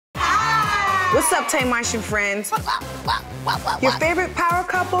What's up, Tamar-vince friends? Your favorite power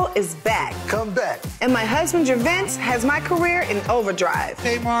couple is back. Come back. And my husband, Vince, has my career in overdrive.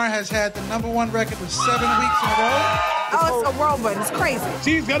 Tamar has had the #1 record for 7 weeks in a row. Oh, it's a robot. It's crazy.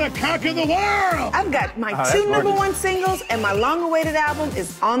 She's gonna conquer the world! I've got my 2 #1 singles, and my long-awaited album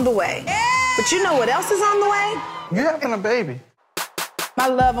is on the way. Yeah! But you know what else is on the way? You having a baby. My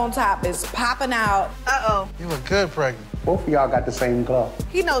love on top is popping out. Uh-oh. You look good pregnant. Both of y'all got the same glow.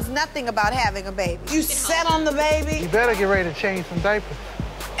 He knows nothing about having a baby. You set on the baby. You better get ready to change some diapers.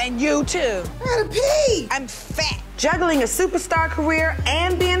 And you too. I gotta pee. I'm fat. Juggling a superstar career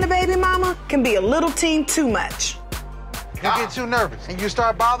and being the baby mama can be a little teen too much. You get too nervous and you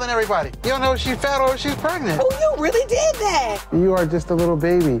start bothering everybody. You don't know if she's fat or if she's pregnant. Oh, you really did that. You are just a little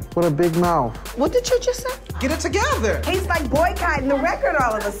baby with a big mouth. What did you just say? Get it together. He's like boycotting the record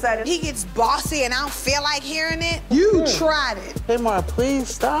all of a sudden. He gets bossy and I don't feel like hearing it. You tried it. Tamar, please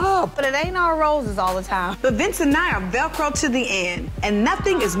stop. But it ain't all roses all the time. But Vince and I are Velcro to the end. And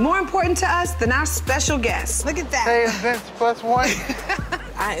nothing is more important to us than our special guest. Look at that. Hey, it's Vince +1.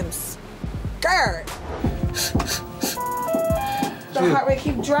 I am scared. The heart rate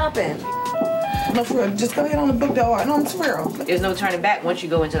keep dropping. No, for real. Just go ahead on the book door. No, it's real. There's no turning back once you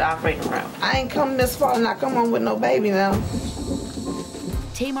go into the operating room. I ain't come this far and not come on with no baby now.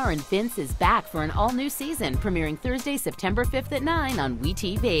 Tamar-vince is back for an all-new season, premiering Thursday, September 5th at 9 on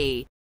WeTV.